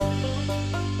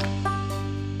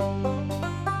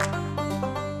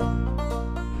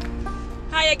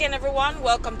day again, everyone.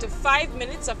 Welcome to 5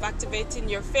 minutes of activating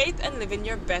your faith and living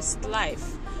your best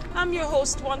life. I'm your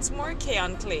host once more,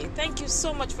 Kayon Clay. Thank you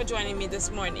so much for joining me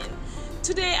this morning.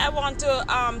 Today I want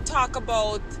to talk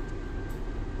about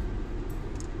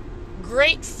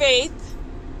great faith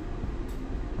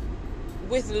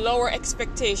with lower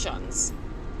expectations.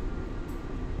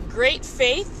 Great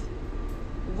faith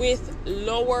with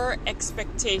lower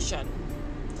expectation.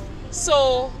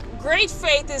 So, great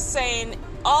faith is saying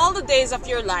all the days of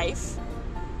your life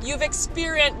you've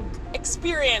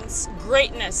experienced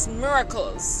greatness,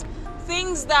 miracles,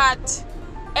 things that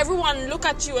everyone look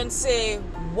at you and say,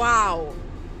 wow,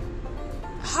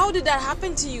 how did that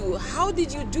happen to you? How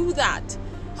did you do that?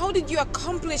 How did you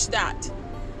accomplish that?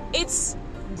 It's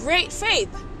great faith.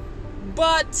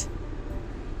 But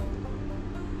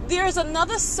there's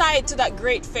another side to that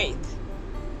great faith.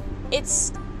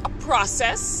 It's a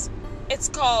process. It's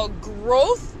called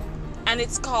growth, and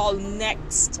it's called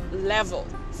next level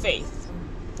faith.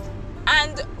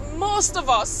 And most of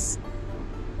us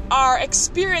are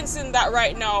experiencing that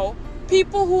right now.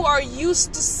 People who are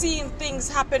used to seeing things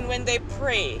happen when they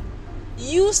pray,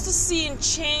 used to seeing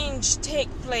change take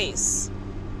place.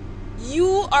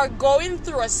 You are going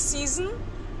through a season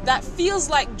that feels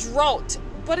like drought,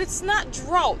 but it's not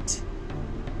drought.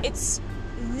 It's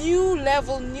new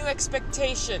level, new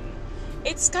expectation.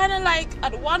 It's kind of like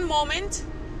at one moment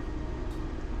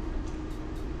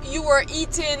you were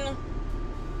eating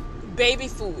baby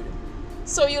food.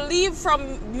 So you leave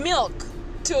from milk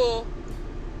to,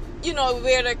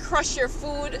 where they crush your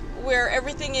food, where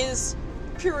everything is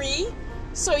puree.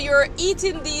 So you're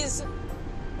eating these.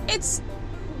 It's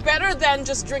better than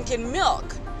just drinking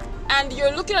milk. And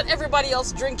you're looking at everybody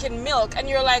else drinking milk and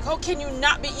you're like, how can you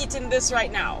not be eating this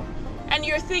right now? And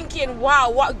you're thinking,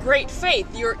 wow, what great faith.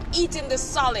 You're eating this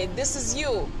solid. This is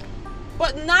you.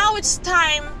 But now it's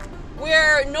time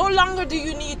where no longer do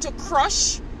you need to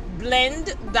crush,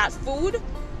 blend that food.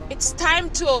 It's time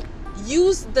to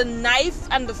use the knife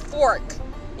and the fork.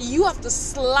 You have to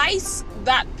slice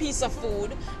that piece of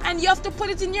food and you have to put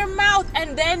it in your mouth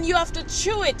and then you have to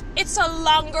chew it. It's a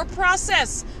longer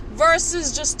process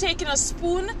versus just taking a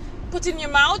spoon, put in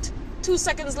your mouth, 2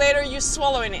 seconds later you're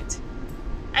swallowing it.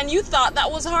 And you thought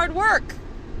that was hard work.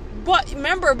 But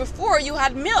remember, before you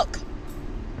had milk.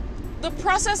 The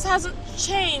process hasn't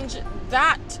changed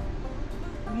that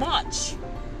much.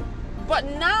 But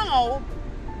now,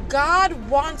 God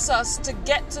wants us to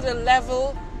get to the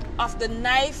level of the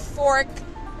knife, fork,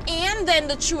 and then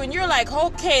the chewing. You're like,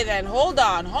 okay then, hold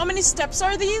on. How many steps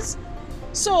are these?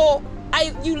 So,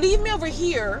 you leave me over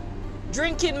here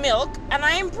drinking milk, and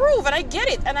I improve, and I get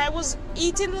it. And I was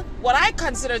eating what I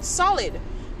considered solid.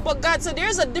 But God said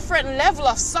there's a different level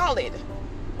of solid.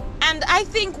 And I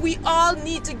think we all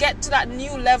need to get to that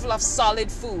new level of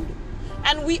solid food.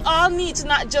 And we all need to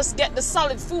not just get the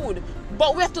solid food,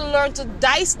 but we have to learn to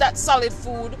dice that solid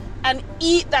food and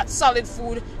eat that solid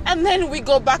food. And then we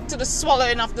go back to the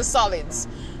swallowing of the solids.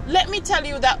 Let me tell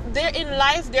you that there in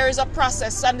life, there is a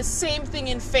process, and the same thing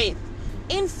in faith.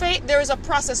 In faith, there is a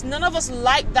process. None of us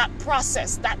like that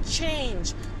process, that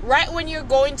change. Right when you're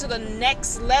going to the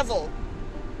next level,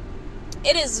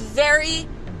 it is very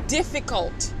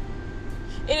difficult.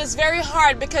 It is very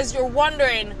hard because you're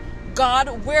wondering,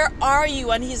 God, where are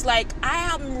you? And he's like,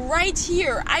 I am right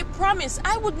here. I promise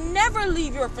I would never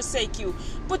leave you or forsake you.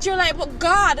 But you're like, but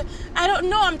God, I don't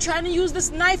know. I'm trying to use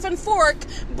this knife and fork,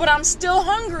 but I'm still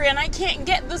hungry and I can't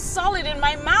get the solid in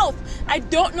my mouth. I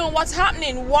don't know what's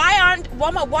happening. Why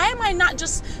am I not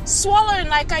just swallowing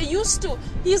like I used to?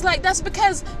 He's like, that's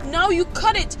because now you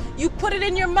cut it. You put it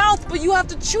in your mouth, but you have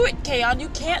to chew it, Kayon. You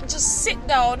can't just sit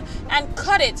down and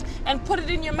cut it and put it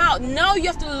in your mouth. Now you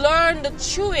have to learn the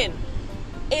chewing.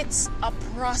 It's a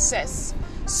process.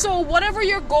 So whatever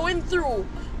you're going through,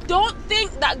 don't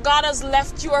think that God has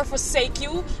left you or forsake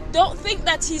you. Don't think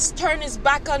that he's turned his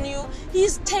back on you.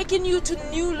 He's taking you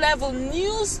to new level,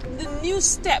 new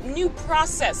step, new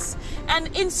process.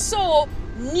 And in so,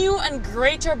 new and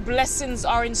greater blessings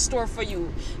are in store for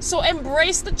you. So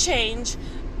embrace the change,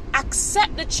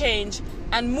 accept the change,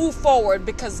 and move forward,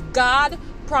 because God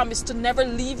promised to never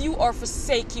leave you or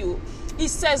forsake you. He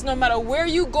says no matter where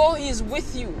you go, he is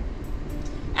with you.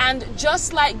 And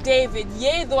just like David,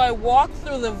 yea, though I walk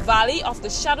through the valley of the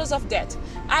shadows of death,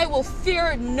 I will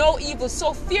fear no evil.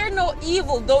 So fear no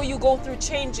evil though you go through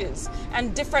changes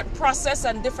and different process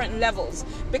and different levels.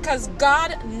 Because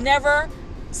God never,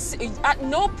 at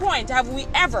no point have we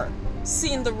ever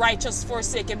seen the righteous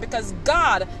forsaken, because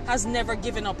God has never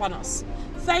given up on us.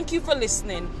 Thank you for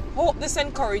listening. Hope this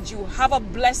encouraged you. Have a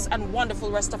blessed and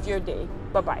wonderful rest of your day.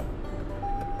 Bye-bye.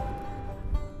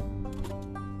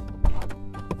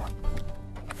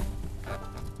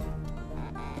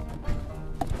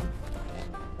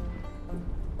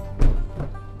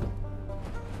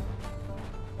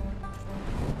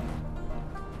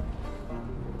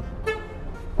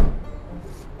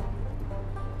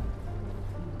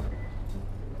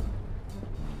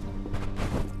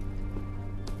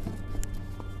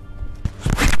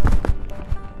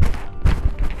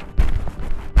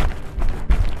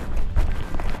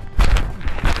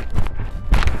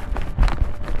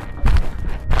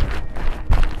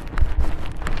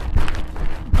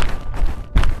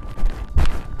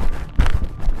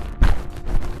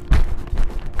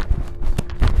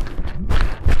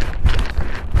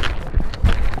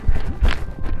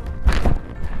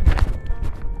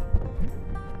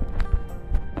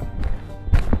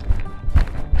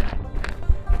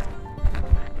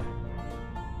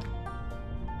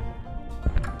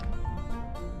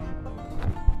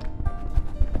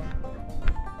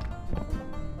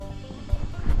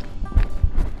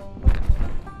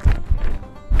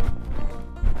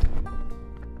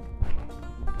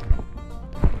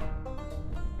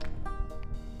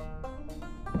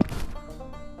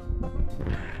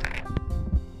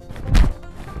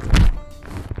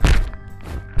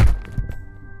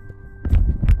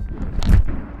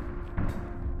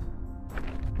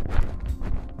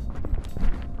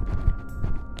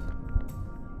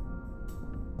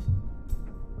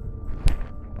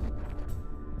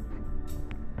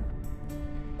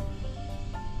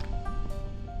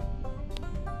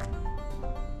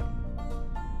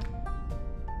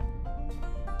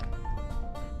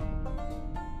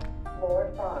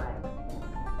 445.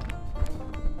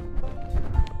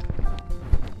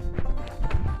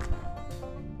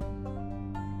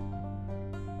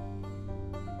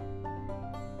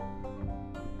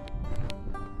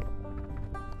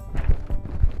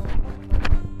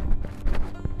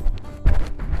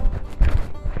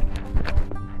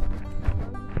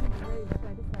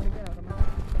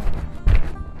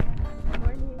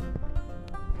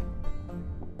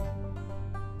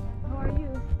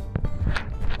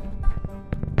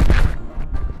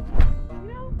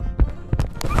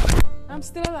 I'm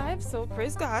still alive, so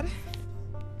praise God.